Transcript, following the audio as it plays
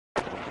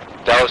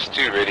Dallas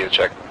 2, radio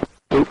check.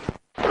 2,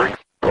 3,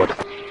 good.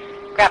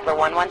 Grappler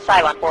 1-1,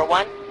 Cylon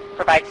 4-1.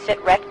 Provide sit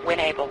rep when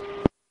able.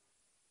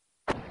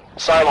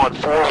 Cylon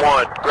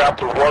 4-1,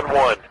 Grappler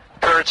 1-1.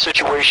 Current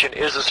situation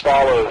is as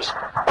follows.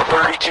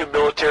 32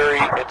 military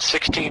and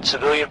 16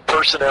 civilian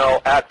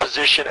personnel at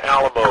position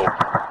Alamo.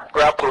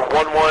 Grappler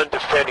 1-1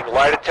 defending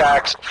light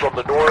attacks from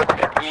the north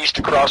and east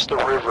across the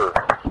river.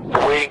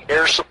 Awaiting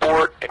air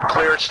support and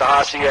clearance to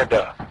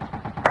Hacienda.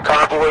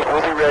 Convoy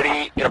will be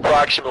ready in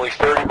approximately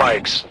 30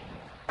 mics.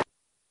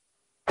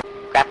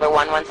 Grappler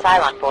 1-1,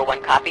 Cylon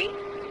 4-1, copy.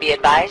 Be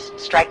advised,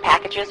 strike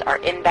packages are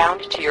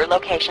inbound to your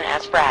location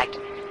as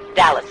fragged.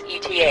 Dallas,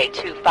 ETA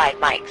 2-5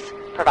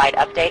 mics. Provide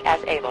update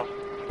as able.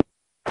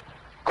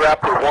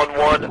 Grappler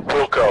 1-1,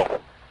 Wilco.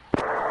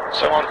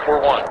 Cylon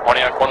 4-1,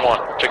 Pontiac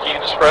 1-1. Checking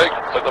in as frag,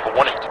 flight level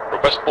 18.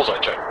 Request bullseye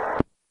check.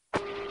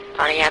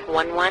 Pontiac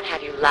 1-1,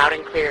 have you loud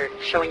and cleared.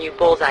 Showing you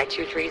bullseye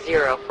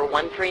 230 for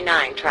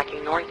 139,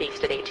 tracking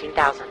northeast at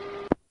 18,000.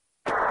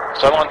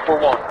 Cylon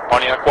 4-1,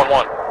 Pontiac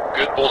 1-1.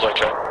 Good bullseye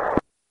check.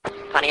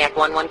 Pontiac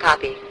 1-1,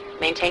 copy.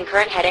 Maintain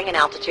current heading and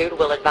altitude.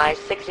 Will advise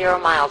 60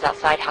 miles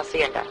outside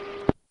Hacienda.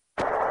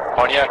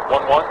 Pontiac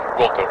 1-1,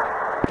 Wilco.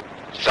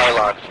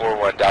 Cylon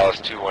 4-1,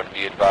 Dallas 2-1.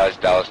 Be advised,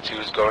 Dallas 2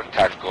 is going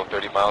tactical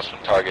 30 miles from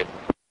target.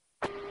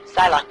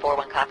 Cylon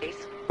 4-1, copies.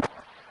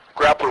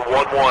 Grappler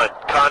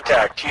 1-1,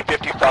 contact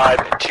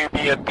T-55 and 2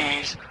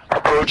 BMPs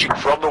approaching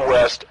from the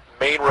west,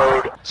 main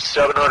road,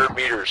 700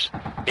 meters.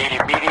 Need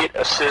immediate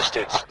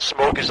assistance.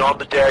 Smoke is on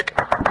the deck.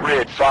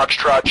 Grid,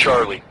 Foxtrot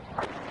Charlie.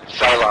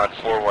 Cylon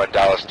 4-1,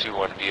 Dallas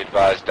 2-1. Be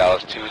advised,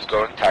 Dallas 2 is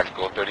going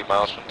tactical 30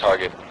 miles from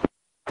target.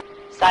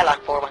 Cylon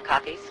 4-1,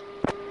 copies.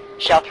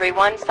 Shell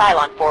 3-1,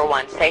 Cylon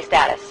 4-1, say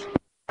status.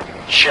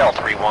 Shell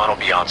 3-1 will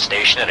be on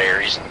station at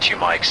Aries and 2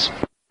 mics.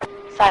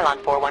 Cylon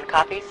 4-1,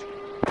 copies.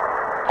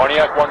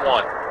 Pontiac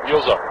 1-1,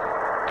 wheels up.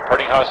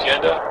 Departing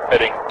Hacienda,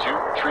 heading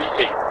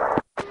 238.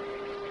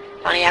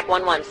 Pontiac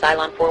 1-1,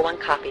 Cylon 4-1,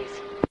 copies.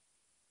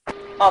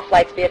 All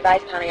flights be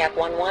advised, Pontiac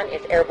 1-1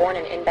 is airborne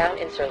and inbound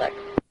Incirlik.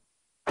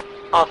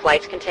 All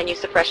flights continue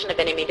suppression of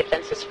enemy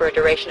defenses for a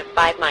duration of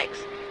 5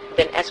 mics.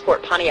 Then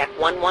escort Pontiac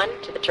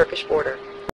 1-1 to the Turkish border.